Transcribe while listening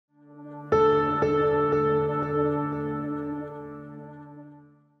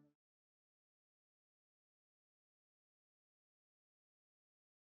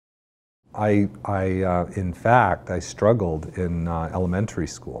In fact, I struggled in elementary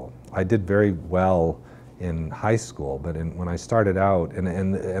school. I did very well in high school, but when I started out,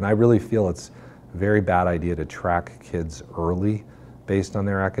 and I really feel it's a very bad idea to track kids early based on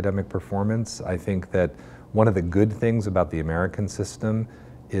their academic performance. I think that one of the good things about the American system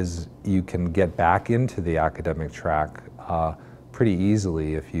is you can get back into the academic track pretty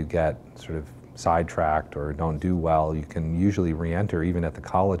easily if you get sort of sidetracked or don't do well. You can usually re-enter even at the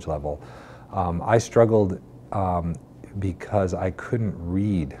college level. I struggled because I couldn't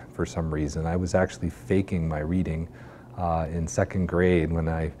read for some reason. I was actually faking my reading in second grade when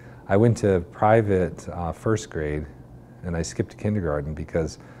I went to private first grade, and I skipped kindergarten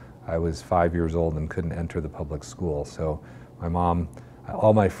because I was 5 years old and couldn't enter the public school. So my mom,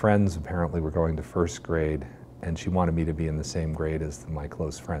 all my friends apparently were going to first grade, and she wanted me to be in the same grade as my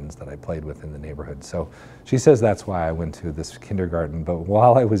close friends that I played with in the neighborhood. So she says that's why I went to this kindergarten. But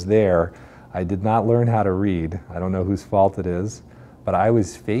while I was there, I did not learn how to read. I don't know whose fault it is, but I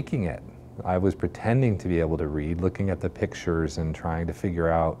was faking it. I was pretending to be able to read, looking at the pictures and trying to figure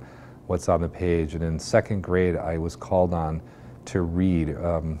out what's on the page. And in second grade, I was called on to read,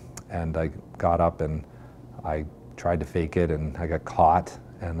 and I got up and I tried to fake it, and I got caught.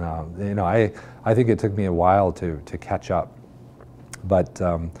 And you know, I think it took me a while to catch up. But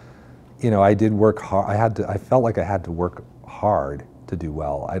you know, I did work hard. I felt like I had to work hard to do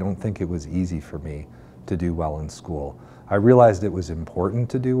well. I don't think it was easy for me to do well in school. I realized it was important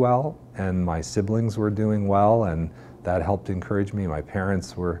to do well, and my siblings were doing well, and that helped encourage me. My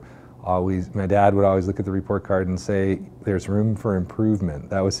parents were always, my dad would always look at the report card and say, "There's room for improvement."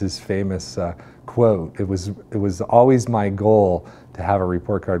 That was his famous quote. It was always my goal to have a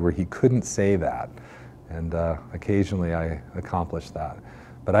report card where he couldn't say that, and occasionally I accomplished that.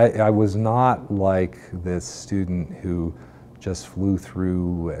 But I was not like this student who just flew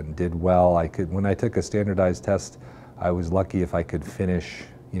through and did well. When I took a standardized test, I was lucky if I could finish,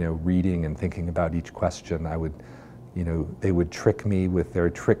 you know, reading and thinking about each question. You know, they would trick me with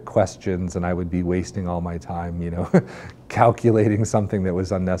their trick questions, and I would be wasting all my time, you know, calculating something that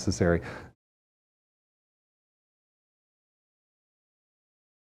was unnecessary.